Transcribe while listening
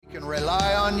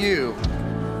rely on you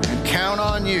and count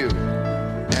on you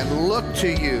and look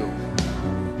to you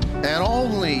and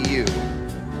only you.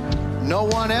 No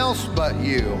one else but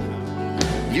you.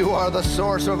 You are the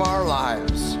source of our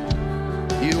lives.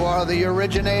 You are the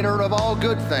originator of all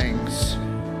good things,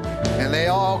 and they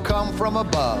all come from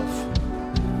above,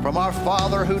 from our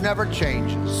Father who never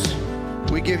changes.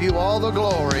 We give you all the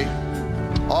glory,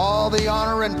 all the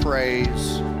honor and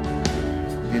praise.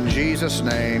 In Jesus'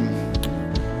 name,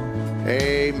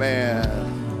 amen.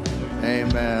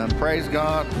 Amen. Praise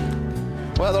God.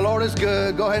 Well, the Lord is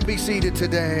good. Go ahead and be seated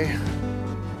today.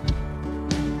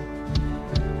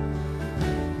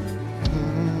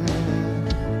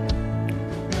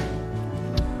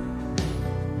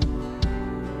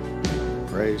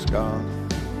 Praise God.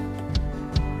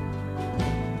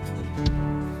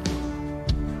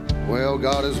 Well,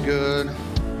 God is good.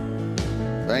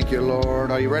 Thank you,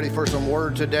 Lord. Are you ready for some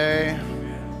word today?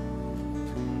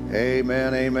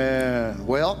 Amen, amen.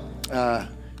 Well,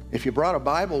 if you brought a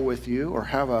Bible with you or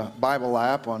have a Bible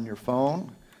app on your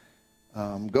phone,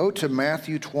 go to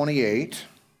Matthew 28.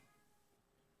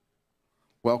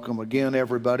 Welcome again,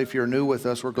 everybody. If you're new with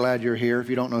us, we're glad you're here. If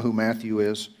you don't know who Matthew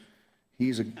is,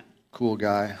 he's a cool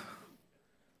guy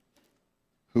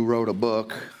who wrote a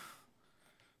book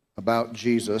about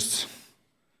Jesus.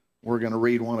 We're going to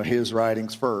read one of his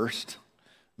writings first.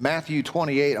 Matthew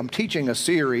 28, I'm teaching a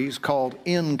series called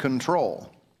In Control.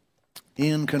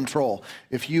 In Control.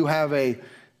 If you have a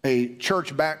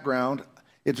church background,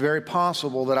 it's very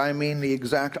possible that I mean the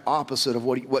exact opposite of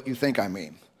what you think I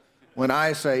mean. When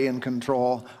I say in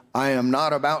control, I am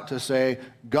not about to say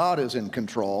God is in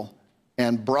control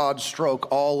and broad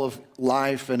stroke all of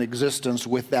life and existence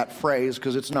with that phrase,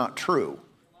 because it's not true.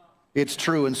 It's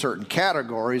true in certain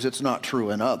categories. It's not true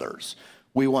in others.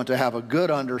 We want to have a good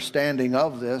understanding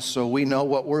of this so we know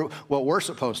what we're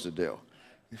supposed to do.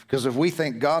 Because if we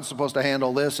think God's supposed to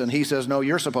handle this and he says, no,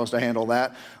 you're supposed to handle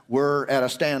that, we're at a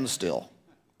standstill,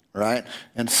 right?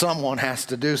 And someone has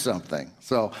to do something.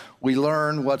 So we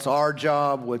learn what's our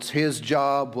job, what's his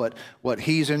job, what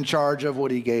he's in charge of,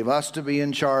 what he gave us to be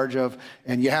in charge of.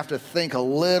 And you have to think a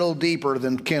little deeper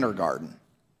than kindergarten.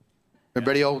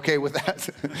 Everybody okay with that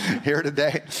here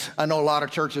today? I know a lot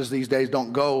of churches these days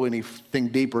don't go anything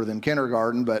deeper than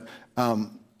kindergarten, but,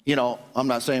 you know, I'm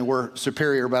not saying we're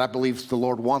superior, but I believe the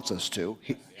Lord wants us to,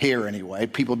 here anyway.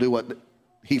 People do what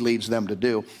he leads them to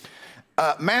do.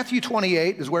 Matthew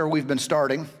 28 is where we've been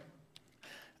starting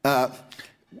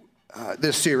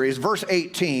this series. Verse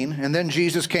 18, and then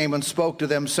Jesus came and spoke to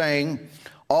them, saying,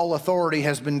 all authority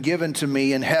has been given to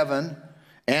me in heaven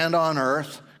and on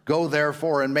earth. Go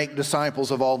therefore and make disciples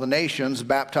of all the nations,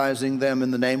 baptizing them in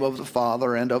the name of the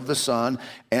Father and of the Son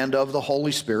and of the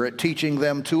Holy Spirit, teaching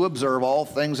them to observe all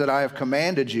things that I have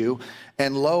commanded you.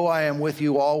 And lo, I am with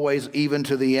you always, even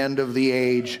to the end of the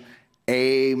age.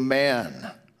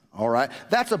 Amen. All right.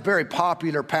 That's a very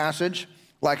popular passage.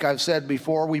 Like I've said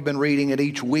before, we've been reading it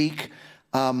each week.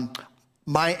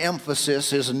 My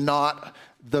emphasis is not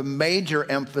the major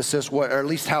emphasis, or at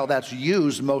least how that's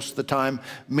used most of the time,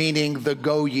 meaning the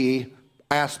go ye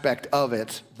aspect of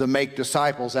it, the make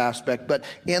disciples aspect. But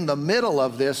in the middle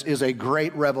of this is a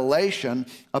great revelation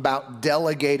about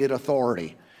delegated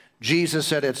authority. Jesus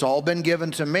said, it's all been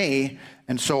given to me,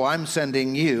 and so I'm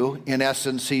sending you. In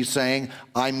essence, he's saying,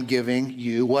 I'm giving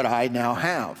you what I now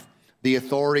have. The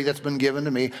authority that's been given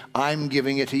to me, I'm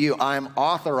giving it to you. I'm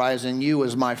authorizing you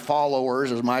as my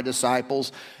followers, as my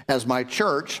disciples, as my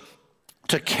church,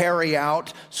 to carry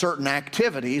out certain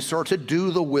activities or to do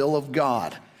the will of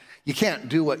God. You can't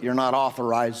do what you're not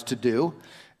authorized to do.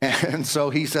 And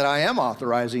so he said, I am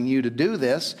authorizing you to do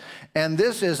this. And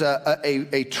this is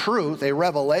a truth, a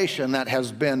revelation that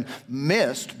has been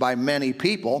missed by many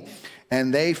people.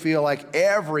 And they feel like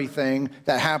everything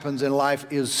that happens in life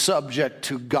is subject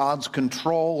to God's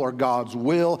control or God's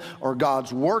will or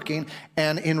God's working.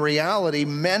 And in reality,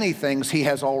 many things he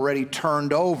has already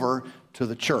turned over to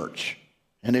the church.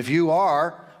 And if you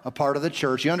are a part of the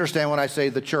church, you understand when I say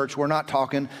the church, we're not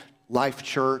talking Life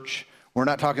Church. We're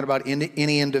not talking about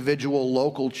any individual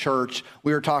local church.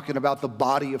 We are talking about the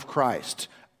body of Christ.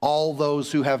 All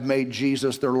those who have made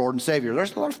Jesus their Lord and Savior.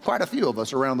 There's quite a few of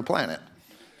us around the planet.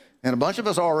 And a bunch of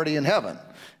us are already in heaven.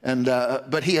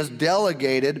 But he has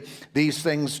delegated these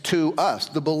things to us.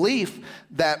 The belief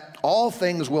that all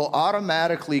things will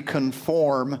automatically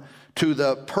conform to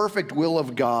the perfect will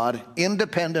of God,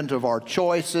 independent of our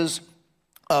choices,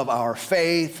 of our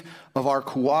faith, of our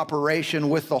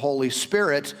cooperation with the Holy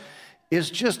Spirit,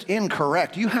 is just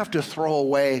incorrect. You have to throw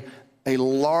away a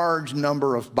large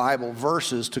number of Bible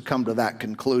verses to come to that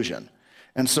conclusion.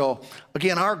 And so,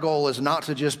 again, our goal is not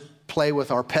to just play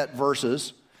with our pet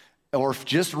verses or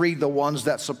just read the ones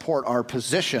that support our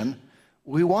position.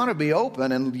 We want to be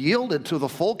open and yielded to the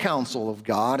full counsel of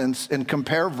God and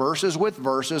compare verses with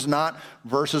verses, not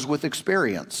verses with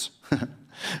experience.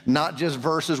 Not just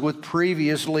verses with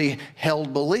previously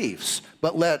held beliefs,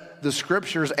 but let the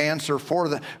Scriptures answer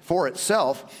for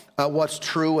itself what's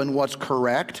true and what's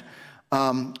correct.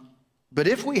 But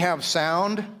if we have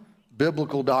sound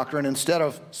biblical doctrine instead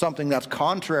of something that's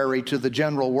contrary to the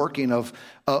general working of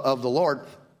the Lord,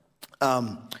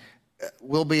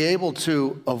 we'll be able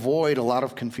to avoid a lot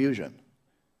of confusion.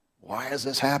 Why is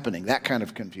this happening? That kind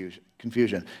of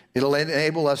confusion. It'll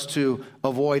enable us to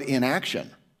avoid inaction.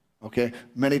 Okay,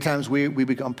 many times we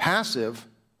become passive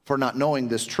for not knowing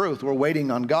this truth. We're waiting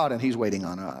on God and He's waiting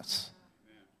on us.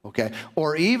 Okay,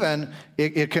 or even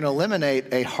it can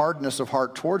eliminate a hardness of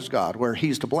heart towards God where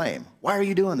He's to blame. Why are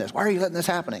you doing this? Why are you letting this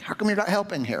happen? How come you're not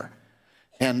helping here?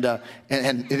 And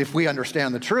if we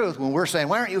understand the truth, when we're saying,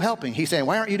 why aren't you helping? He's saying,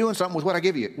 why aren't you doing something with what I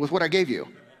gave you?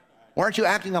 Why aren't you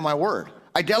acting on my word?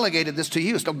 I delegated this to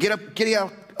you, so get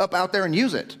up out there and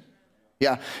use it.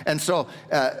 Yeah, and so,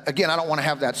 again, I don't want to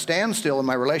have that standstill in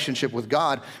my relationship with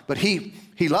God, but He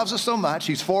loves us so much.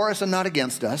 He's for us and not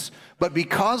against us. But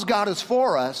because God is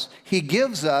for us, He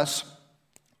gives us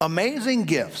amazing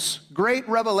gifts, great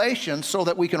revelations so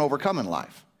that we can overcome in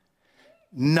life.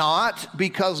 Not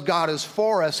because God is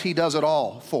for us, He does it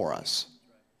all for us.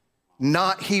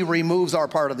 Not He removes our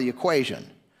part of the equation.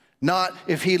 Not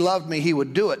if He loved me, He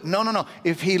would do it. No.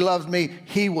 If He loved me,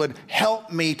 He would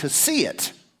help me to see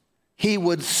it. He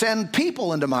would send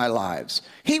people into my lives.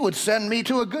 He would send me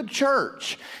to a good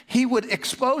church. He would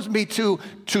expose me to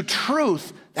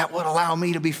truth that would allow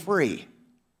me to be free.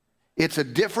 It's a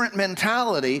different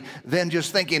mentality than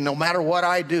just thinking no matter what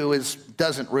I do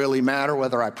doesn't really matter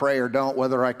whether I pray or don't,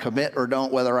 whether I commit or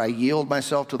don't, whether I yield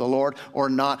myself to the Lord or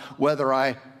not, whether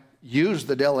I use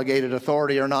the delegated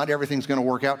authority or not. Everything's going to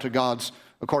work out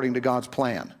according to God's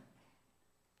plan.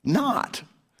 Not.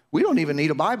 We don't even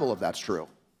need a Bible if that's true.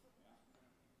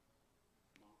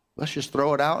 Let's just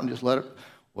throw it out and just let it,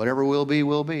 whatever will be,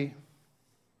 will be.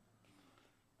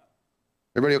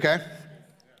 Everybody okay?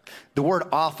 The word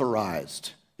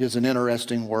authorized is an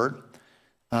interesting word.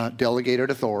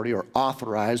 Delegated authority or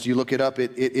authorized. You look it up,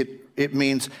 it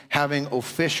means having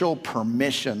official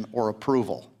permission or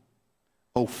approval.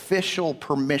 Official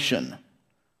permission,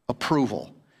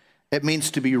 approval. It means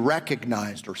to be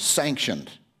recognized or sanctioned.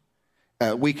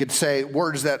 We could say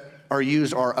words that are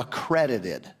used are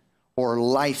accredited or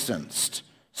licensed,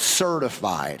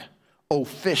 certified,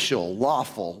 official,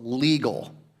 lawful,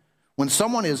 legal. When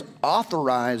someone is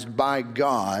authorized by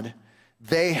God,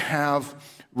 they have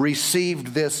received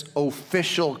this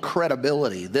official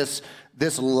credibility, this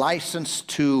license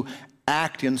to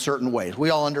act in certain ways. We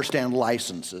all understand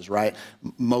licenses, right?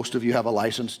 Most of you have a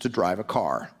license to drive a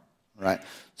car, right?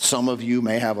 Some of you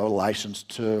may have a license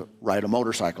to ride a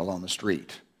motorcycle on the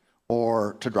street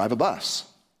or to drive a bus,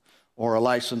 or a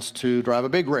license to drive a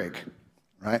big rig,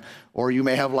 right? Or you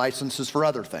may have licenses for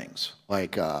other things,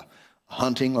 like a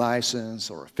hunting license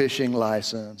or a fishing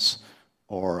license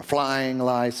or a flying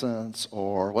license,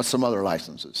 or what's some other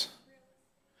licenses?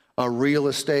 A real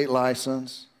estate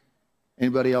license.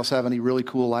 Anybody else have any really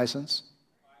cool license?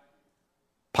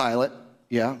 Pilot,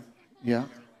 yeah,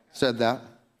 said that.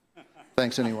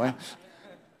 Thanks anyway.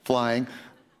 Flying.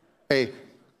 A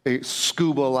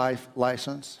scuba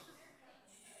license.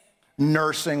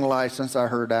 Nursing license, I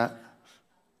heard that.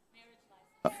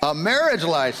 A marriage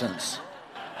license.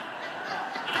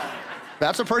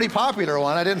 That's a pretty popular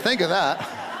one. I didn't think of that.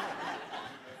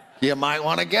 You might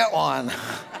want to get one.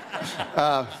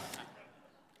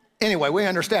 Anyway, we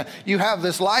understand. You have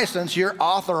this license. You're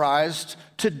authorized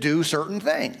to do certain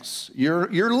things.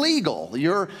 You're legal.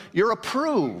 You're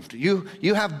approved.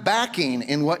 You have backing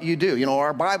in what you do. You know,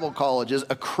 our Bible college is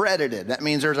accredited. That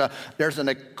means there's an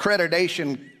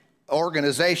accreditation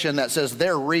organization that says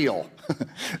they're real.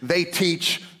 They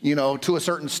teach, to a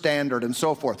certain standard and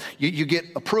so forth. You get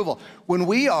approval. When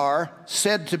we are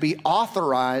said to be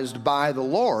authorized by the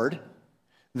Lord,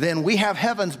 then we have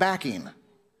heaven's backing.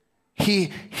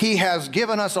 He has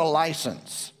given us a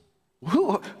license.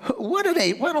 What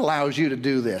allows you to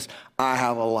do this? I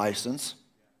have a license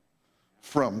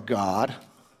from God.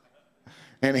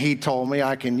 And He told me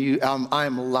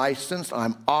I'm licensed,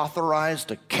 I'm authorized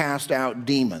to cast out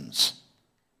demons.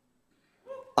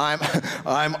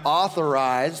 I'm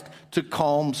authorized to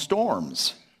calm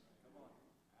storms.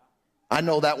 I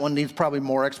know that one needs probably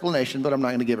more explanation, but I'm not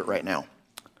going to give it right now.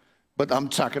 But I'm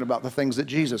talking about the things that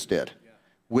Jesus did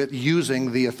with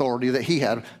using the authority that He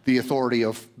had, the authority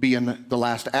of being the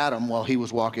last Adam while He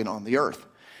was walking on the earth.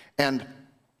 And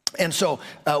so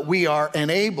we are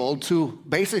enabled to,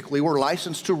 basically, we're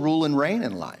licensed to rule and reign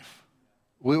in life.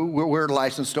 We're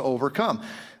licensed to overcome.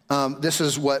 This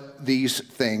is what these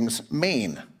things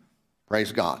mean,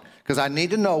 praise God. Because I need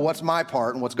to know what's my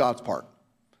part and what's God's part.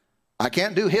 I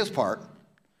can't do his part.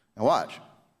 Now watch,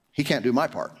 he can't do my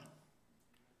part.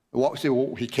 Well, see,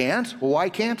 well, he can't? Well, why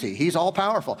can't he? He's all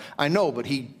powerful. I know, but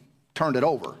he turned it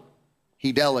over.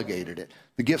 He delegated it.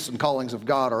 The gifts and callings of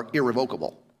God are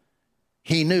irrevocable.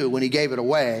 He knew when he gave it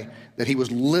away that he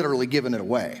was literally giving it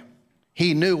away.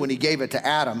 He knew when he gave it to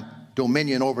Adam,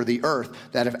 dominion over the earth,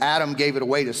 that if Adam gave it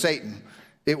away to Satan,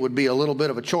 it would be a little bit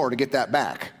of a chore to get that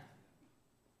back.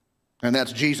 And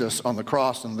that's Jesus on the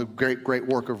cross and the great, great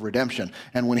work of redemption.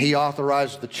 And when he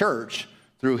authorized the church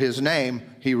through his name,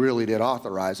 he really did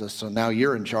authorize us. So now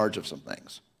you're in charge of some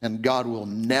things. And God will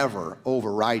never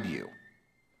override you.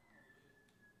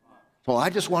 So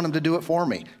I just want him to do it for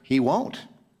me. He won't.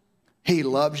 He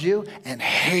loves you and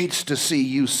hates to see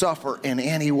you suffer in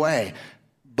any way.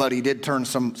 But he did turn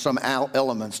some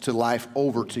elements to life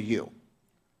over to you.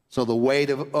 So the way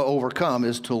to overcome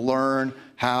is to learn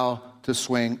how to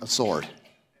swing a sword.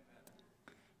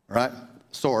 Right?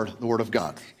 Sword, the word of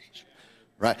God.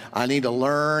 Right? I need to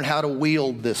learn how to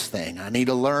wield this thing. I need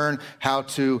to learn how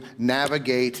to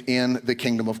navigate in the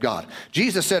kingdom of God.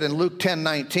 Jesus said in Luke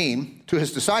 10:19 to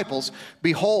his disciples,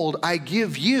 "Behold, I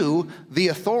give you the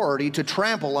authority to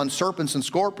trample on serpents and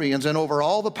scorpions and over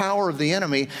all the power of the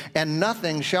enemy, and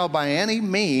nothing shall by any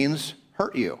means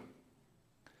hurt you."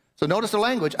 So notice the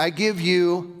language. I give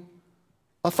you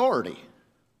authority.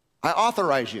 I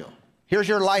authorize you. Here's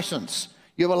your license.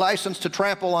 You have a license to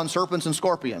trample on serpents and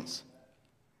scorpions.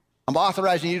 I'm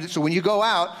authorizing you, so when you go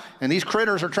out and these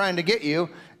critters are trying to get you,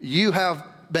 you have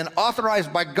been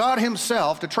authorized by God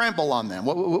himself to trample on them.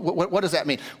 What does that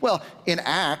mean? Well, in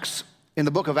Acts, in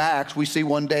the book of Acts, we see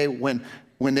one day when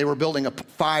they were building a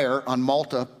fire on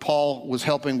Malta, Paul was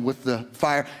helping with the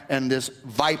fire, and this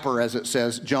viper, as it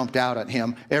says, jumped out at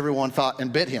him. Everyone thought,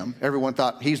 and bit him. Everyone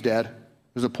thought, he's dead.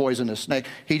 It was a poisonous snake.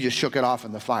 He just shook it off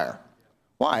in the fire.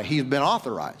 Why? He's been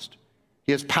authorized.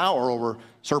 He has power over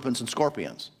serpents and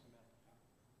scorpions.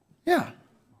 Yeah.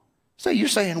 So you're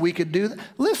saying we could do that?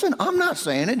 Listen, I'm not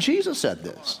saying it. Jesus said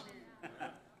this.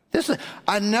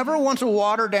 I never want to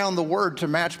water down the word to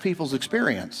match people's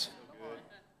experience.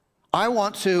 I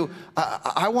want to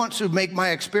make my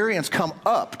experience come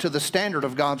up to the standard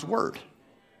of God's word.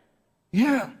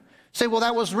 Yeah. Say, well,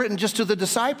 that was written just to the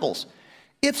disciples.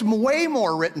 It's way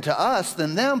more written to us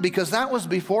than them, because that was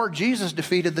before Jesus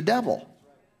defeated the devil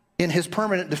in his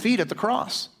permanent defeat at the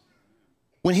cross.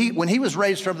 When he was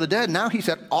raised from the dead, now he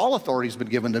said, all authority has been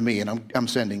given to me, and I'm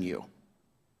sending you.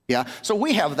 Yeah, so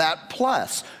we have that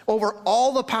plus over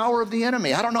all the power of the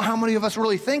enemy. I don't know how many of us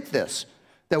really think this,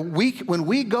 that when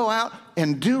we go out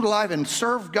and do life and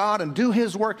serve God and do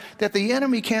his work, that the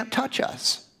enemy can't touch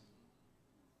us.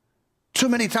 Too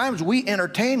many times we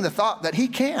entertain the thought that he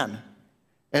can.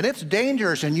 And it's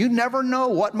dangerous, and you never know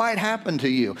what might happen to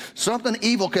you. Something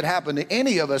evil could happen to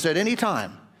any of us at any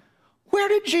time. Where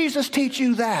did Jesus teach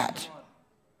you that?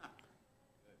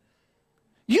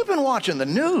 You've been watching the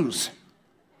news,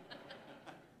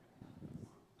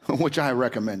 which I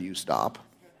recommend you stop,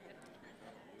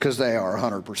 because they are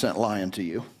 100% lying to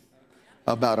you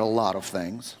about a lot of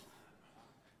things.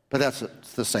 But that's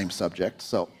the same subject,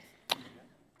 so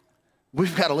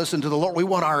we've got to listen to the Lord. We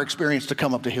want our experience to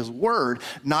come up to his word,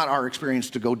 not our experience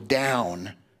to go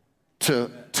down to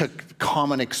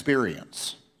common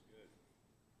experience.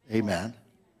 Amen.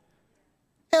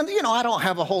 And, I don't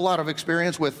have a whole lot of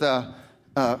experience with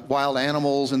wild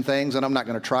animals and things, and I'm not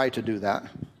going to try to do that.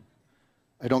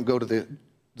 I don't go to the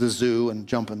zoo and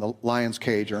jump in the lion's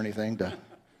cage or anything to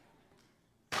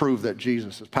prove that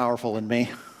Jesus is powerful in me.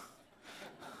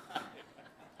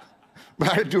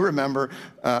 But I do remember,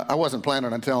 I wasn't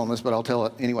planning on telling this, but I'll tell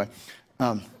it anyway.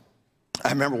 I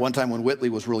remember one time when Whitley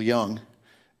was real young,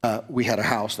 we had a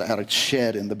house that had a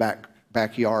shed in the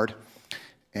backyard.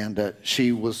 And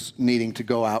she was needing to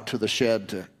go out to the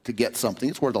shed to get something.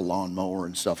 It's where the lawnmower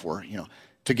and stuff were,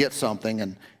 to get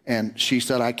something. And she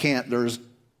said, I can't, there's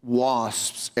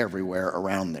wasps everywhere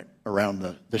around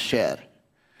the shed.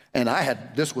 And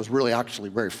this was really actually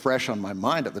very fresh on my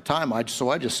mind at the time. So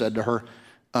I just said to her,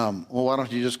 well, why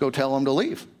don't you just go tell them to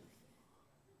leave?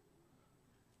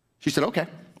 She said, okay.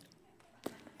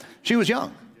 She was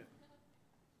young.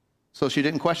 So she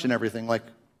didn't question everything like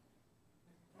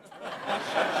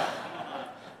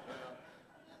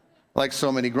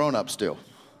so many grown-ups do.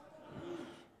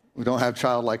 We don't have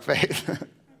childlike faith.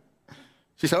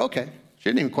 She said, okay. She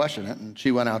didn't even question it, and she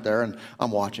went out there, and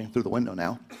I'm watching through the window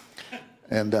now.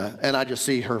 And I just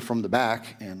see her from the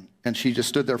back, and she just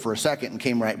stood there for a second and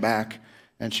came right back,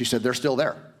 and she said, they're still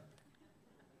there.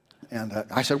 And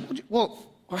I said, well,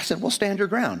 stand your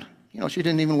ground. You know, she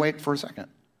didn't even wait for a second.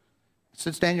 I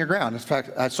said, stand your ground. In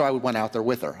fact, so I went out there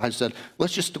with her. I said,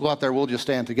 let's just go out there. We'll just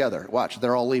stand together. Watch,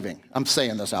 they're all leaving. I'm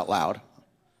saying this out loud.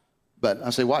 But I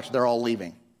say, watch, they're all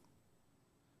leaving.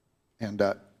 And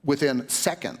within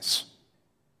seconds,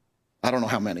 I don't know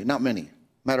how many, not many,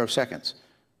 matter of seconds,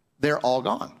 they're all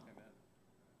gone.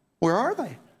 Where are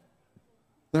they?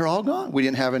 They're all gone. We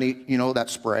didn't have any, you know, that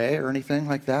spray or anything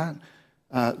like that.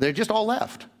 They just all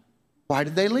left. Why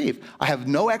did they leave? I have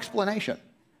no explanation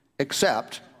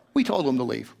except we told them to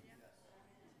leave.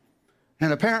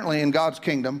 And apparently in God's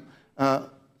kingdom,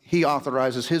 he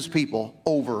authorizes his people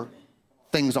over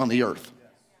things on the earth.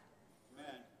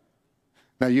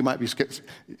 Now you might be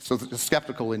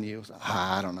skeptical in you.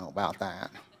 I don't know about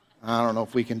that. I don't know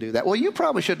if we can do that. Well, you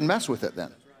probably shouldn't mess with it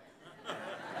then.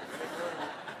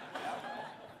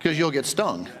 Because you'll get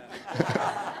stung.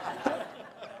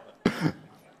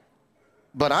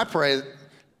 But I pray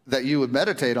that you would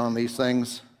meditate on these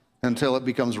things until it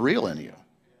becomes real in you.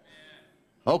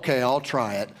 Okay, I'll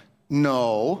try it.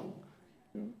 No,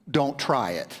 don't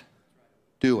try it.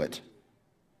 Do it.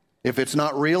 If it's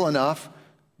not real enough,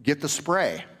 get the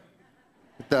spray,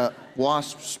 the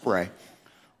wasp spray,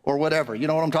 or whatever. You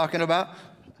know what I'm talking about?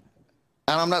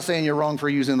 And I'm not saying you're wrong for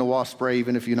using the wasp spray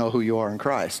even if you know who you are in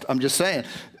Christ. I'm just saying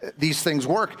these things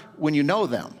work when you know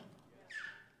them.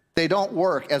 They don't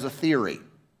work as a theory.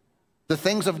 The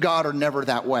things of God are never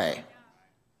that way.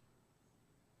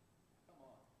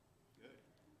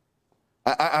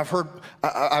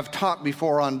 I've talked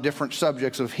before on different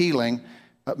subjects of healing,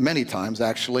 many times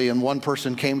actually, and one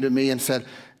person came to me and said,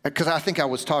 because I think I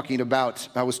was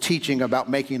teaching about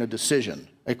making a decision,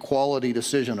 a quality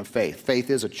decision of faith. Faith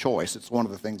is a choice. It's one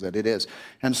of the things that it is.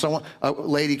 And so a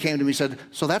lady came to me and said,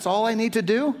 so that's all I need to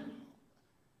do?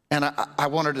 And I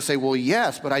wanted to say, well,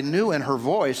 yes, but I knew in her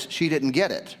voice she didn't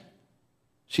get it.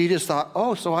 She just thought,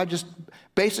 oh, so I just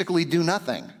basically do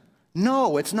nothing.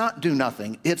 No, it's not do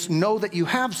nothing. It's know that you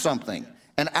have something.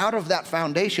 And out of that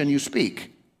foundation, you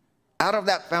speak. Out of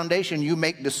that foundation, you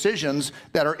make decisions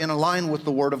that are in line with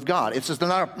the Word of God. It's just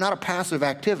not a passive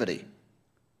activity.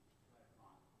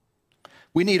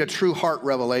 We need a true heart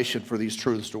revelation for these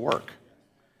truths to work.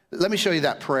 Let me show you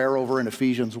that prayer over in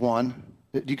Ephesians 1.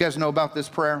 Do you guys know about this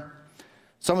prayer?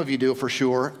 Some of you do for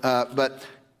sure. But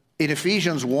in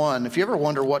Ephesians 1, if you ever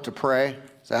wonder what to pray,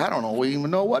 say, I don't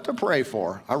even know what to pray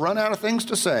for. I run out of things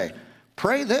to say.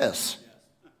 Pray this.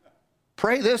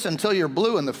 Pray this until you're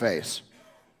blue in the face.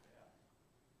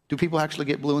 Do people actually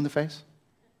get blue in the face?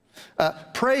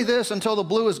 Pray this until the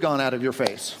blue is gone out of your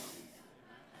face.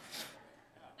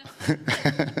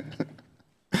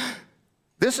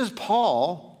 This is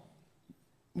Paul.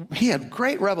 He had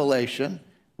great revelation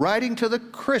writing to the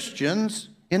Christians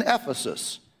in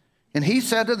Ephesus. And he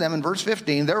said to them in verse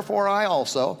 15, therefore I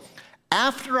also,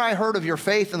 after I heard of your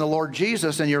faith in the Lord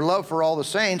Jesus and your love for all the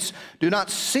saints, do not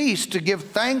cease to give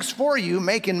thanks for you,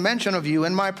 making mention of you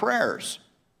in my prayers.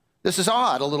 This is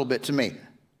odd a little bit to me.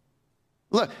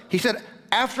 Look, he said,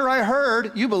 after I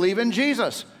heard you believe in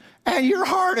Jesus and your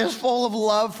heart is full of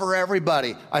love for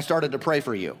everybody, I started to pray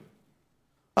for you.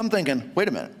 I'm thinking, wait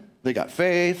a minute. They got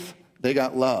faith, they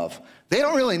got love. They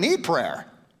don't really need prayer.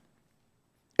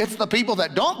 It's the people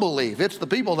that don't believe. It's the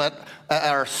people that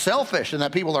are selfish and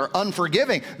that people are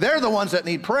unforgiving. They're the ones that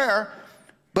need prayer.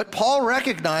 But Paul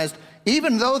recognized,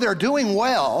 even though they're doing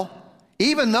well,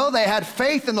 even though they had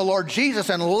faith in the Lord Jesus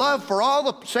and love for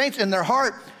all the saints in their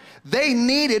heart, they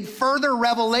needed further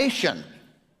revelation. You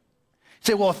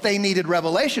say, well, if they needed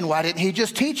revelation, why didn't he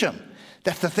just teach them?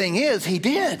 That's the thing is, he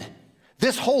did.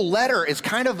 This whole letter is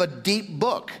kind of a deep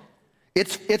book.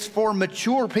 It's for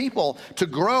mature people to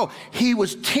grow. He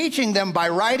was teaching them by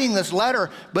writing this letter,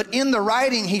 but in the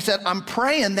writing, he said, I'm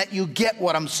praying that you get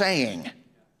what I'm saying.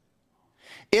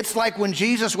 It's like when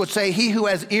Jesus would say, he who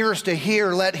has ears to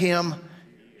hear, let him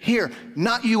hear.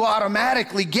 Not you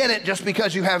automatically get it just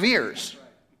because you have ears.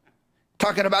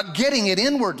 Talking about getting it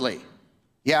inwardly.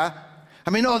 Yeah?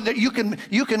 I mean, no, you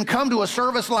can come to a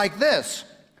service like this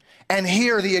and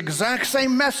hear the exact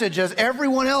same message as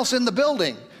everyone else in the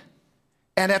building.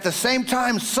 And at the same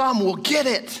time, some will get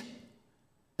it.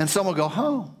 And some will go,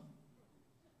 oh.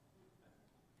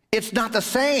 It's not the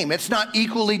same. It's not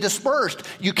equally dispersed.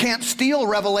 You can't steal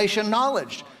revelation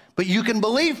knowledge, but you can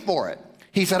believe for it.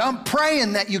 He said, I'm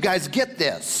praying that you guys get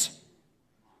this.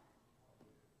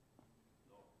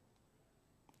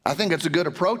 I think it's a good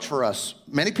approach for us.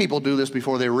 Many people do this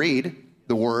before they read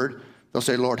the Word. They'll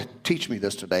say, Lord, teach me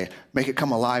this today. Make it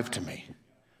come alive to me.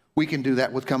 We can do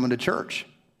that with coming to church.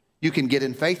 You can get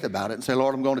in faith about it and say,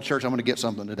 Lord, I'm going to church. I'm going to get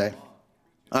something today.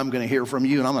 I'm going to hear from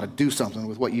you, and I'm going to do something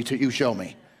with what you show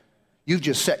me. You've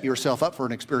just set yourself up for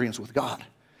an experience with God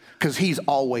because he's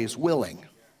always willing.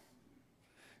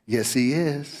 Yes, he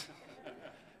is.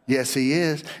 Yes, he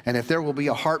is. And if there will be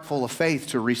a heart full of faith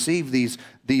to receive these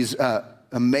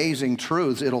amazing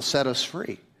truths, it'll set us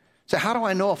free. So how do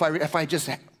I know if I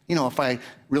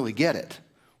really get it?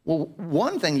 Well,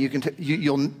 one thing you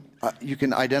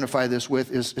can identify this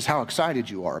with is how excited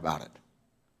you are about it.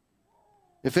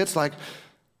 If it's like,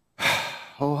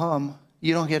 oh hum,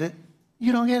 you don't get it,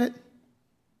 you don't get it,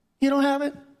 you don't have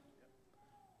it.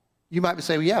 You might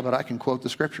say, well, yeah, but I can quote the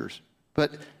scriptures.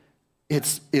 But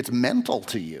it's mental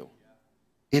to you.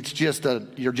 It's just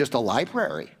you're just a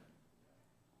library.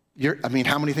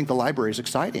 How many think the library is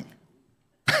exciting?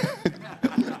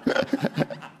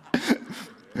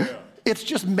 It's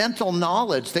just mental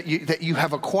knowledge that you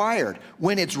have acquired.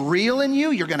 When it's real in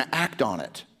you, you're going to act on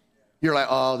it. You're like,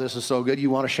 oh, this is so good. You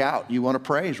want to shout. You want to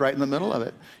praise right in the middle of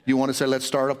it. You want to say, let's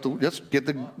get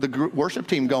the group worship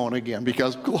team going again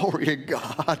because glory to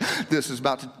God, this is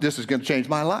going to change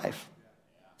my life.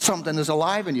 Something is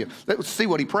alive in you. Let's see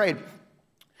what he prayed.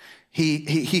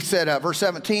 He said, verse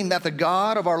 17, that the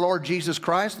God of our Lord Jesus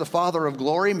Christ, the Father of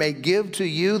glory, may give to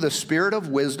you the spirit of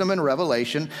wisdom and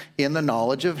revelation in the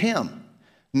knowledge of him.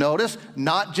 Notice,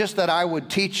 not just that I would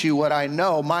teach you what I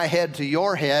know, my head to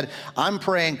your head. I'm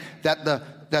praying that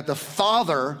the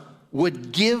Father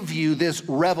would give you this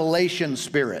revelation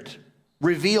spirit.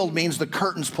 Revealed means the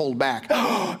curtain's pulled back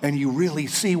and you really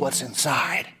see what's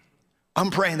inside.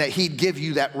 I'm praying that he'd give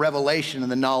you that revelation and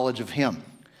the knowledge of him.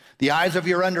 The eyes of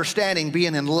your understanding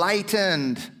being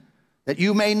enlightened, that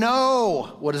you may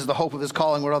know what is the hope of his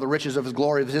calling, what are the riches of his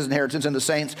glory, of his inheritance in the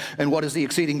saints, and what is the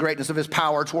exceeding greatness of his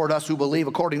power toward us who believe,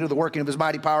 according to the working of his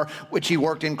mighty power, which he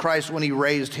worked in Christ when he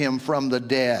raised him from the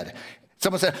dead.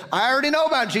 Someone said, I already know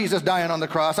about Jesus dying on the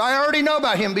cross. I already know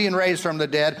about him being raised from the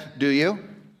dead. Do you?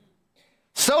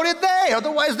 So did they.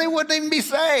 Otherwise, they wouldn't even be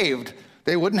saved.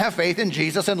 They wouldn't have faith in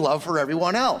Jesus and love for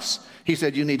everyone else. He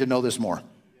said, you need to know this more.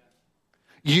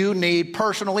 You need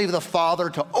personally the Father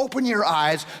to open your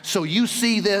eyes so you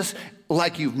see this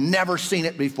like you've never seen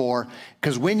it before.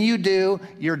 Because when you do,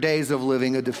 your days of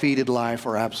living a defeated life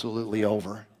are absolutely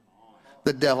over.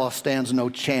 The devil stands no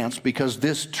chance because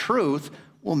this truth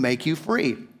will make you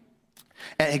free.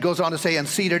 And he goes on to say, and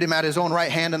seated him at his own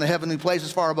right hand in the heavenly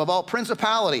places far above all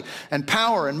principality and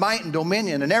power and might and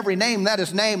dominion and every name that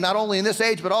is named, not only in this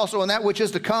age, but also in that which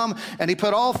is to come. And he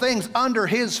put all things under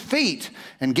his feet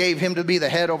and gave him to be the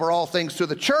head over all things to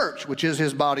the church, which is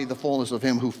his body, the fullness of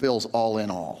him who fills all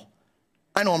in all.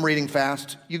 I know I'm reading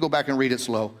fast. You go back and read it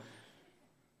slow.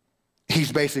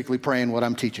 He's basically praying what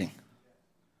I'm teaching.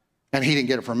 And he didn't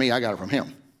get it from me. I got it from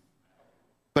him.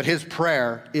 But his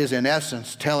prayer is in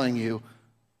essence telling you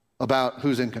about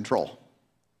who's in control.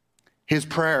 His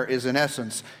prayer is in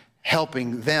essence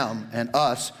helping them and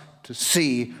us to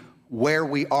see where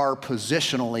we are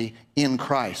positionally in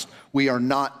Christ. We are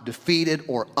not defeated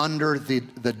or under the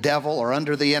devil or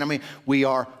under the enemy. We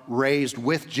are raised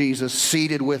with Jesus,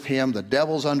 seated with him. The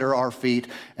devil's under our feet,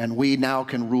 and we now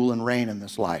can rule and reign in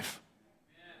this life.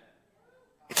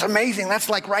 It's amazing. That's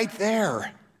like right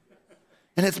there.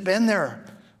 And it's been there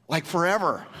like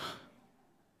forever.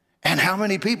 And how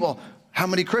many people, how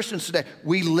many Christians today,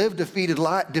 we live defeated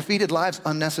lives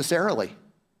unnecessarily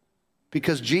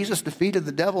because Jesus defeated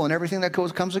the devil and everything that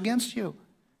comes against you.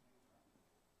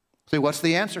 See, what's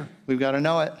the answer? We've got to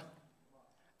know it.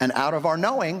 And out of our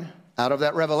knowing, out of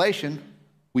that revelation,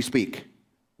 we speak,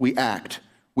 we act,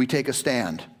 we take a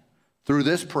stand. Through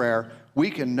this prayer,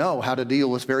 we can know how to deal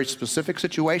with very specific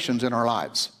situations in our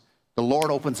lives. The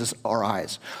Lord opens our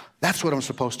eyes. That's what I'm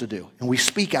supposed to do. And we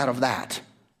speak out of that.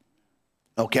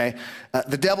 Okay?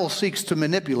 The devil seeks to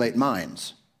manipulate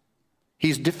minds.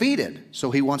 He's defeated, so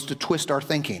he wants to twist our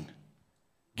thinking.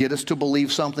 Get us to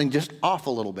believe something just off a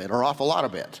little bit or off a lot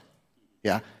of it.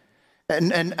 Yeah?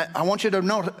 And I want you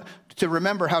to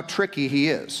remember how tricky he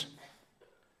is.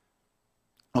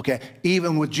 Okay?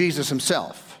 Even with Jesus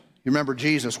himself. You remember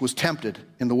Jesus was tempted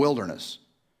in the wilderness.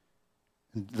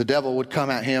 The devil would come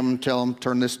at him and tell him,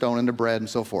 turn this stone into bread and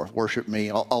so forth. Worship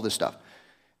me, all this stuff.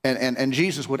 And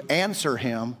Jesus would answer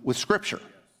him with scripture.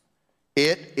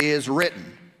 It is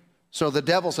written. So the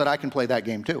devil said, I can play that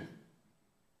game too.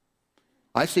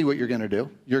 I see what you're going to do.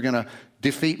 You're going to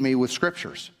defeat me with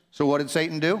scriptures. So what did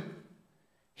Satan do?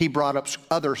 He brought up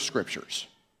other scriptures.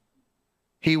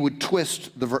 He would twist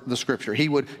the scripture. He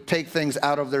would take things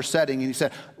out of their setting. And he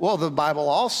said, well, the Bible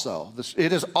also,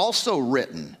 it is also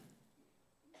written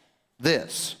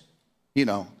this,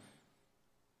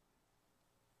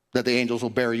 that the angels will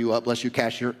bear you up lest you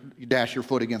dash your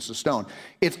foot against a stone.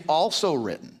 It's also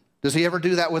written. Does he ever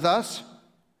do that with us?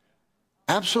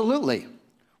 Absolutely.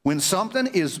 When something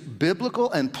is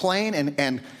biblical and plain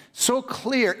and so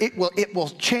clear, it will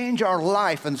change our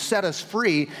life and set us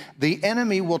free, the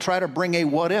enemy will try to bring a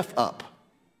what if up.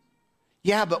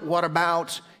 Yeah, but what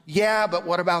about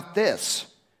this?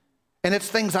 And it's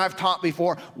things I've taught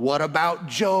before. What about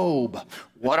Job?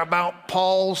 What about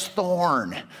Paul's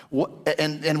thorn?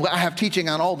 And I have teaching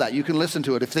on all that. You can listen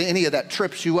to it if any of that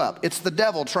trips you up. It's the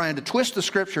devil trying to twist the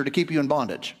scripture to keep you in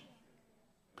bondage.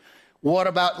 What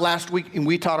about last week?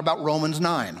 We taught about Romans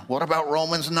 9. What about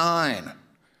Romans 9?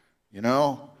 You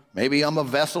know, maybe I'm a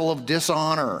vessel of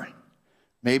dishonor.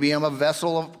 Maybe I'm a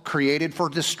vessel created for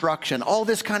destruction. All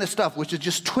this kind of stuff, which is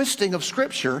just twisting of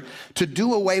Scripture to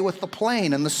do away with the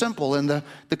plain and the simple and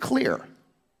the clear.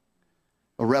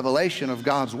 A revelation of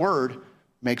God's Word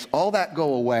makes all that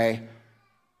go away.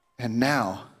 And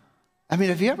now, I mean,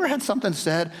 have you ever had something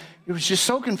said? It was just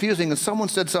so confusing, and someone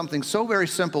said something so very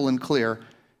simple and clear,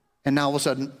 and now all of a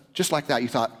sudden, just like that, you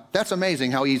thought, that's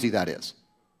amazing how easy that is.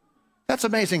 That's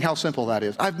amazing how simple that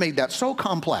is. I've made that so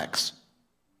complex.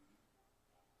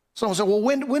 Someone said, well,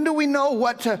 when do we know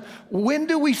when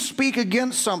do we speak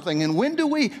against something? And when do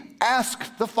we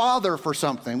ask the Father for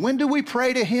something? When do we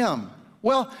pray to Him?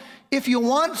 Well, if you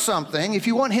want something, if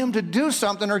you want Him to do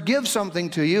something or give something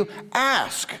to you,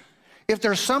 ask. If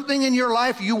there's something in your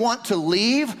life you want to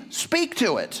leave, speak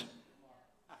to it.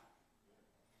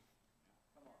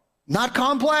 Not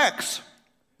complex.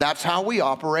 That's how we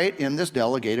operate in this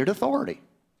delegated authority.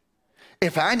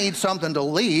 If I need something to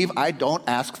leave, I don't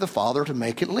ask the Father to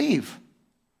make it leave.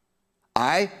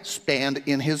 I stand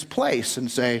in His place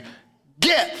and say,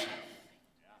 get.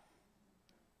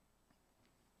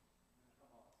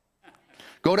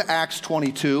 Go to Acts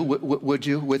 22, would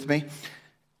you, with me?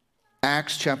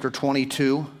 Acts chapter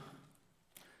 22.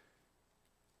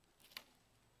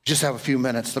 Just have a few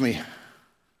minutes. Let me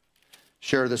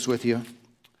share this with you.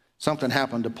 Something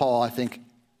happened to Paul, I think,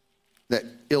 that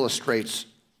illustrates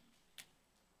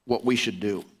what we should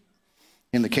do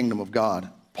in the kingdom of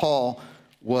God. Paul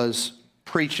was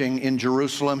preaching in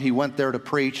Jerusalem. He went there to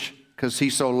preach because he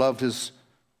so loved his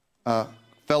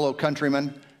fellow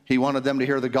countrymen. He wanted them to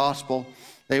hear the gospel.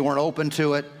 They weren't open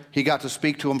to it. He got to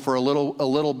speak to them for a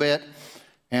little bit.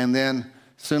 And then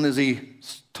as soon as he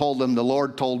told them, the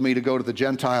Lord told me to go to the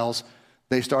Gentiles,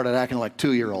 they started acting like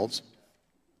 2-year-olds.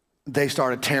 They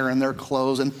started tearing their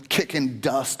clothes and kicking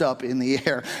dust up in the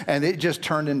air. And it just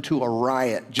turned into a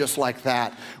riot just like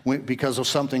that because of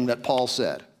something that Paul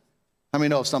said. How many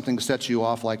know if something sets you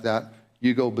off like that,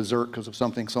 you go berserk because of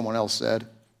something someone else said,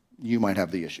 you might have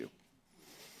the issue.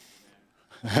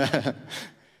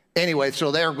 Anyway,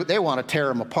 so they want to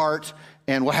tear him apart.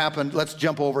 And what happened, let's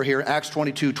jump over here, Acts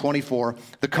 22:24.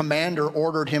 The commander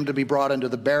ordered him to be brought into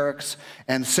the barracks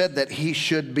and said that he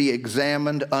should be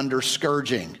examined under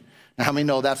scourging. Now, how many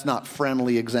know that's not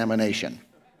friendly examination?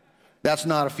 That's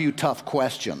not a few tough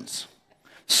questions.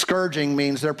 Scourging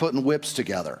means they're putting whips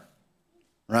together,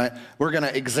 right? We're going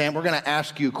to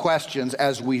ask you questions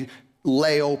as we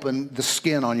lay open the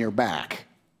skin on your back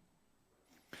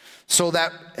so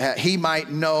that he might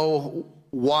know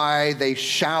why they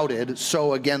shouted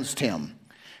so against him.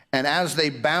 And as they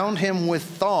bound him with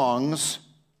thongs,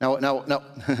 no.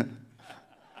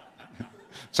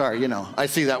 Sorry, I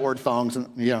see that word thongs, and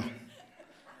yeah.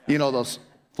 You know those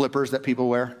flippers that people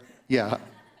wear? Yeah.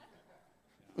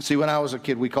 See, when I was a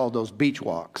kid, we called those beach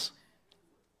walks.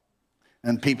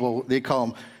 And people, they call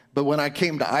them, but when I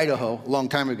came to Idaho a long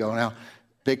time ago now,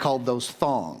 they called those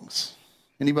thongs.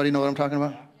 Anybody know what I'm talking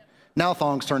about? Now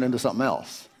thongs turned into something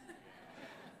else.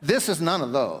 This is none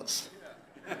of those.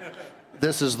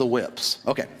 This is the whips.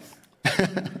 Okay.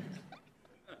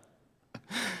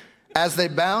 As they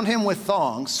bound him with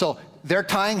thongs, so they're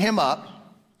tying him up.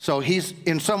 So he's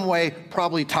in some way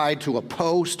probably tied to a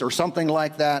post or something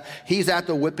like that. He's at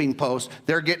the whipping post.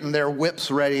 They're getting their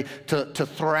whips ready to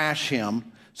thrash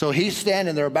him. So he's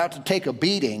standing there about to take a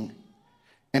beating,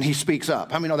 and he speaks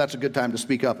up. How many know that's a good time to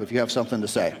speak up if you have something to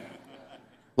say?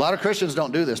 A lot of Christians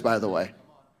don't do this, by the way.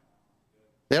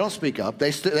 They don't speak up.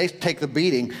 They take the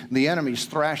beating. The enemy's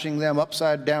thrashing them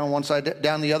upside down, one side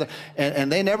down the other,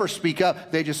 and they never speak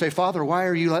up. They just say, Father, why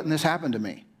are you letting this happen to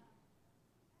me?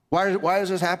 Why is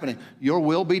this happening? Your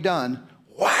will be done.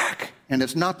 Whack! And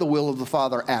it's not the will of the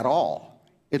Father at all.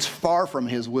 It's far from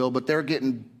His will, but they're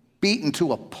getting beaten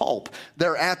to a pulp.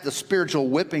 They're at the spiritual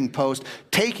whipping post,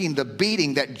 taking the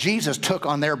beating that Jesus took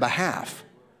on their behalf.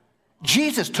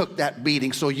 Jesus took that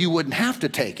beating so you wouldn't have to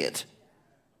take it.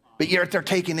 But yet they're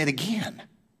taking it again.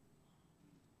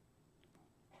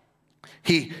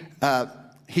 He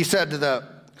said to the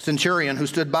centurion who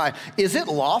stood by, "Is it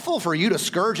lawful for you to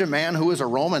scourge a man who is a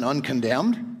Roman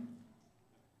uncondemned?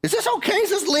 Is this okay?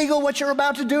 Is this legal what you're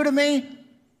about to do to me?"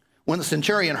 When the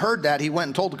centurion heard that, he went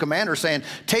and told the commander, saying,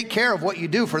 "Take care of what you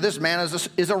do, for this man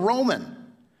is a Roman."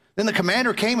 Then the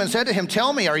commander came and said to him,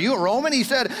 "Tell me, are you a Roman?" He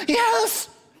said, "Yes."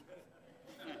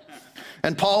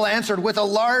 And Paul answered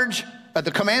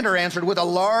the commander answered, "With a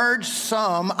large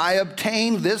sum I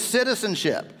obtained this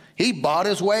citizenship." He bought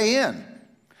his way in.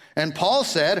 And Paul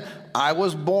said, "I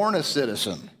was born a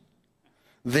citizen."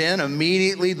 Then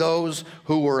immediately those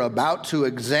who were about to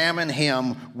examine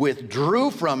him withdrew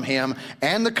from him,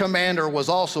 and the commander was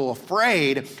also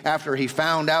afraid after he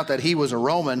found out that he was a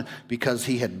Roman, because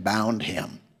he had bound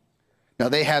him. Now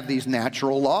they had these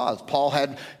natural laws. Paul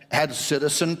had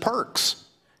citizen perks,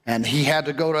 and he had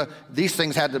to these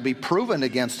things had to be proven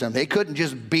against him. They couldn't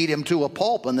just beat him to a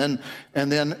pulp and then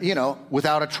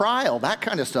without a trial, that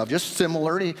kind of stuff, just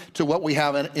similarly to what we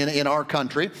have in our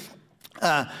country.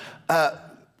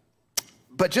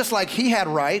 But just like he had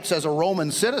rights as a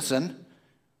Roman citizen,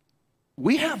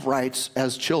 we have rights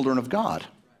as children of God.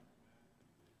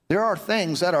 There are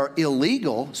things that are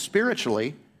illegal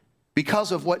spiritually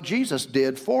because of what Jesus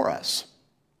did for us.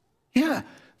 Yeah,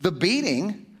 the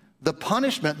beating, the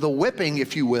punishment, the whipping,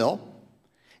 if you will,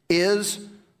 is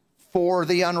for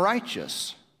the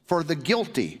unrighteous, for the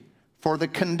guilty, for the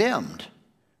condemned.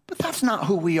 But that's not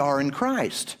who we are in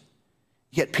Christ.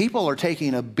 Yet people are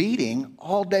taking a beating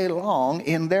all day long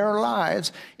in their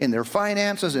lives, in their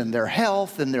finances, in their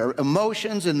health, in their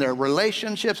emotions, in their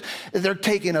relationships. They're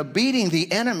taking a beating.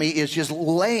 The enemy is just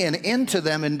laying into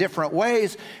them in different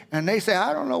ways. And they say,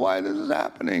 "I don't know why this is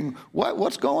happening.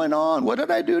 What's going on? What did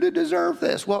I do to deserve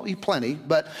this?" Well, plenty,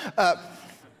 but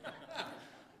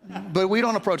we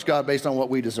don't approach God based on what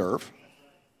we deserve.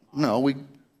 No,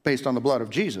 based on the blood of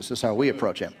Jesus is how we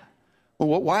approach him.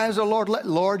 Well, why is the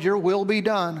Lord, your will be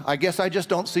done? I guess I just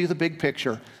don't see the big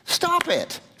picture. Stop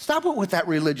it. Stop it with that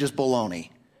religious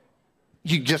baloney.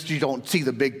 You don't see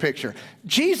the big picture.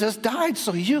 Jesus died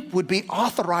so you would be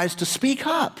authorized to speak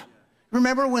up.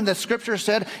 Remember when the scripture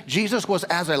said Jesus was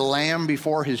as a lamb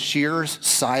before his shears,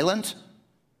 silent?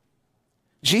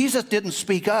 Jesus didn't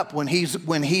speak up when he's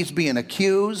being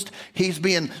accused, he's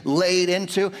being laid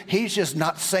into. He's just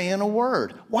not saying a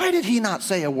word. Why did he not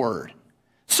say a word?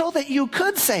 So that you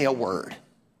could say a word.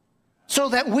 So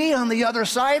that we on the other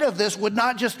side of this would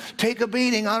not just take a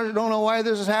beating. "I don't know why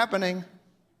this is happening."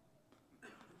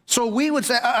 So we would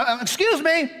say, "Excuse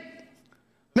me,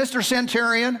 Mr.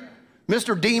 Centurion,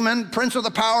 Mr. Demon, Prince of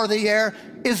the Power of the Air,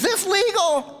 is this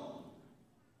legal?"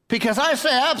 Because I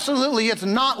say absolutely it's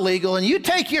not legal, and you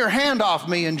take your hand off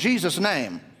me in Jesus'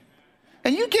 name.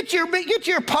 And you get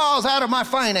your paws out of my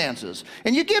finances,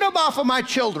 and you get them off of my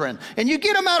children, and you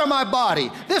get them out of my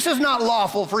body. This is not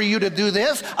lawful for you to do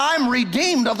this. I'm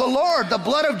redeemed of the Lord. The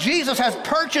blood of Jesus has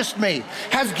purchased me,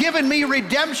 has given me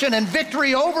redemption and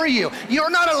victory over you.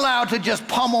 You're not allowed to just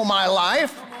pummel my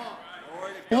life.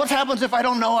 Well, what happens if I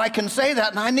don't know I can say that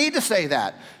and I need to say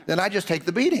that? Then I just take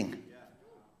the beating.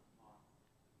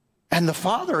 And the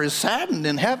Father is saddened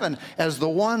in heaven as the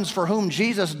ones for whom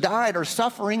Jesus died are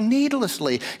suffering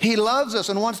needlessly. He loves us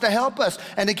and wants to help us.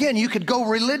 And again, you could go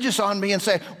religious on me and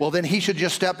say, "Well, then he should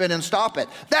just step in and stop it."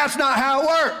 That's not how it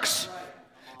works.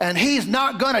 And he's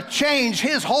not going to change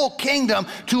his whole kingdom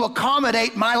to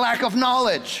accommodate my lack of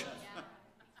knowledge.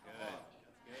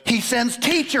 He sends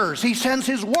teachers, he sends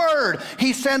his word,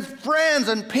 he sends friends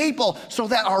and people so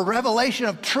that our revelation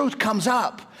of truth comes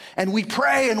up. And we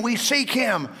pray and we seek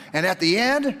him. And at the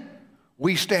end,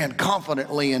 we stand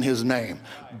confidently in his name,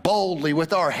 boldly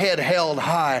with our head held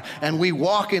high, and we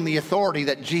walk in the authority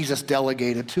that Jesus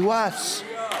delegated to us,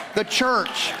 the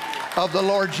church of the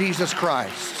Lord Jesus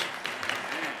Christ.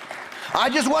 I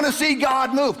just want to see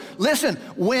God move. Listen,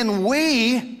 when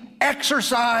we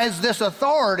exercise this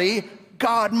authority,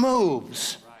 God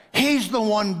moves. He's the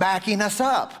one backing us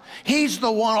up. He's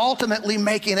the one ultimately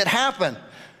making it happen.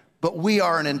 But we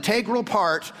are an integral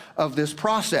part of this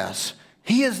process.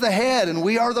 He is the head and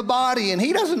we are the body, and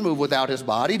he doesn't move without his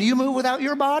body. Do you move without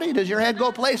your body? Does your head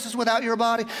go places without your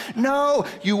body? No,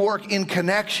 you work in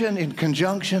connection, in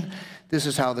conjunction. This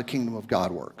is how the kingdom of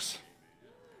God works.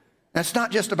 And it's not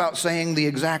just about saying the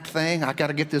exact thing. I got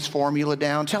to get this formula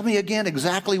down. Tell me again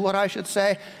exactly what I should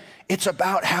say. It's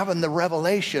about having the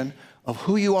revelation of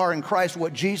who you are in Christ,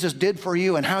 what Jesus did for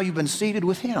you, and how you've been seated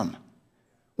with him.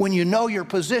 When you know your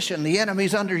position, the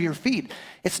enemy's under your feet.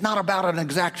 It's not about an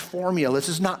exact formula. This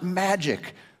is not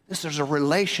magic. This is a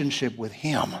relationship with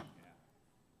him.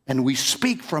 And we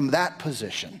speak from that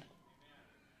position.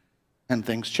 And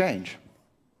things change.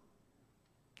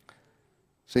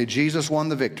 Say, Jesus won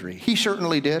the victory. He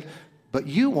certainly did, but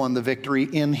you won the victory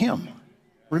in him.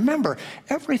 Remember,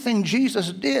 everything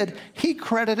Jesus did, he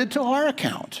credited to our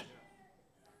account.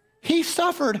 He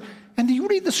suffered, and you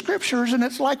read the scriptures, and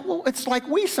it's like, well, it's like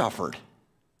we suffered.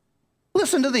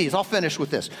 Listen to these. I'll finish with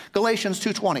this. Galatians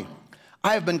 2:20.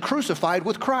 I have been crucified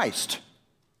with Christ.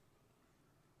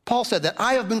 Paul said that.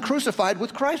 I have been crucified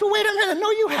with Christ. Well, wait a minute.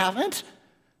 No, you haven't.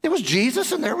 There was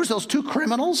Jesus, and there was those two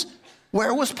criminals.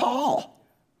 Where was Paul?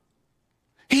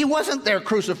 He wasn't there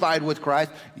crucified with Christ.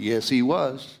 Yes, he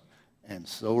was. And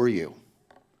so are you.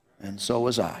 And so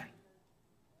was I.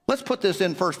 Let's put this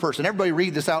in first person. Everybody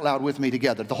read this out loud with me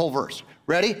together, the whole verse.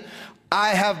 Ready?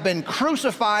 I have been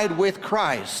crucified with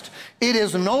Christ. It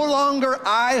is no longer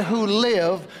I who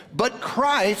live, but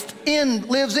Christ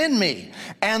lives in me.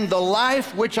 And the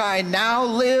life which I now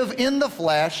live in the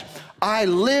flesh, I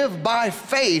live by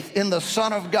faith in the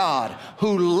Son of God,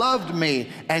 who loved me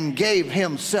and gave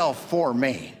himself for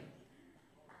me.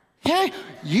 Okay?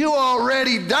 You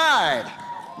already died.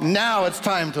 Now it's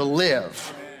time to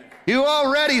live. You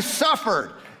already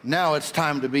suffered. Now it's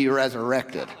time to be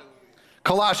resurrected.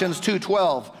 Colossians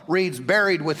 2:12 reads,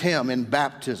 buried with him in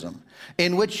baptism,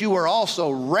 in which you were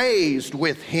also raised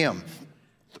with him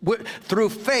through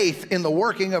faith in the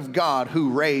working of God who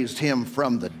raised him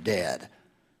from the dead.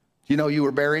 You know you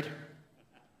were buried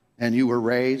and you were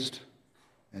raised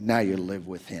and now you live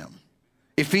with him.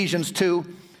 Ephesians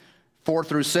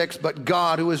 2:4-6, but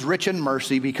God, who is rich in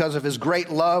mercy, because of his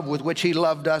great love with which he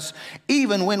loved us,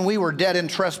 even when we were dead in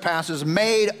trespasses,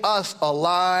 made us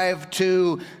alive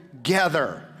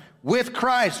together with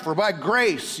Christ. For by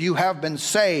grace you have been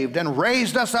saved, and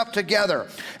raised us up together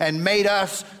and made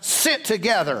us sit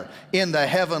together in the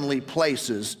heavenly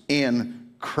places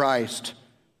in Christ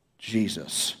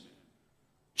Jesus.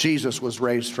 Jesus was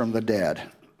raised from the dead,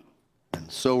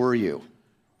 and so were you.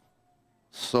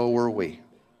 So were we.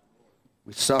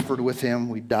 We suffered with him,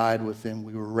 we died with him,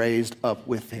 we were raised up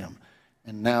with him.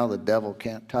 And now the devil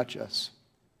can't touch us.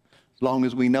 As long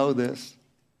as we know this,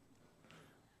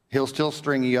 he'll still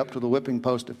string you up to the whipping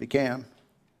post if he can.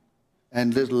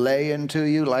 And just lay into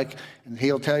you and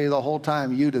he'll tell you the whole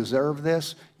time, you deserve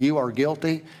this, you are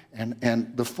guilty.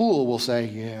 And the fool will say,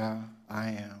 yeah, I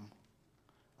am.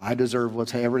 I deserve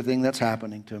everything that's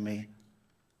happening to me.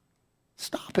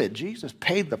 Stop it. Jesus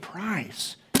paid the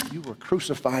price. You were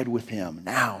crucified with him.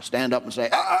 Now stand up and say,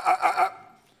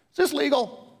 is this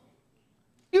legal?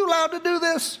 You allowed to do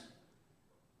this?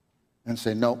 And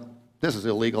say, no, this is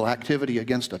illegal activity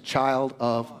against a child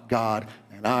of God,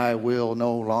 and I will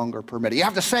no longer permit it. You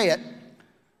have to say it.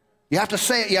 You have to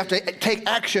say it. You have to take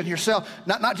action yourself.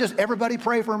 Not just everybody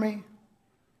pray for me.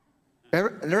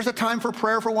 There's a time for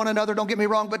prayer for one another, don't get me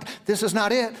wrong, but this is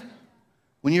not it.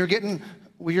 When you're getting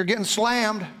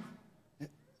slammed,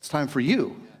 it's time for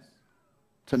you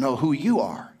to know who you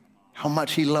are, how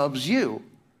much he loves you,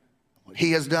 what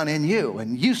he has done in you.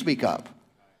 And you speak up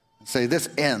and say, this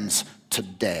ends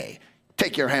today.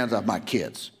 Take your hands off my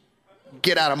kids.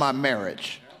 Get out of my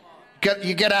marriage.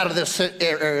 You get out of this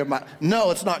area of my...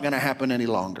 No, it's not going to happen any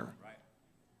longer.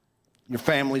 Your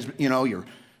family's, your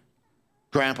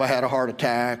grandpa had a heart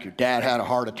attack, your dad had a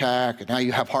heart attack, and now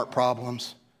you have heart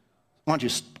problems. Why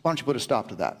don't you put a stop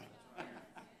to that?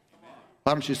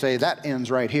 Why don't you say, that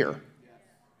ends right here?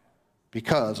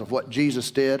 Because of what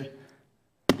Jesus did,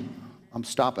 I'm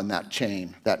stopping that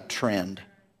chain, that trend,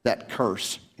 that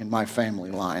curse in my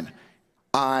family line.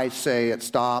 I say it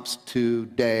stops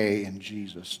today in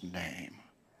Jesus' name.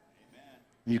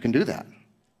 You can do that.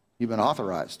 You've been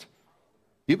authorized.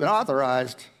 You've been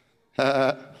authorized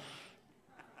to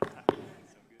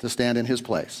stand in his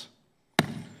place.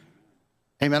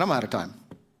 Amen. I'm out of time.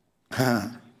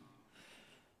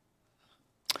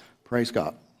 Praise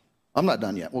God. I'm not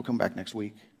done yet. We'll come back next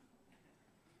week.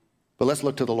 But let's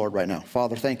look to the Lord right now.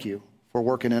 Father, thank you for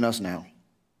working in us now.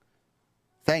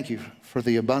 Thank you for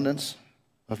the abundance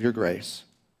of your grace.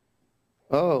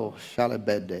 Oh,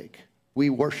 Shalabedek, we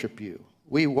worship you.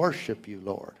 We worship you,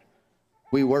 Lord.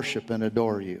 We worship and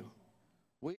adore you.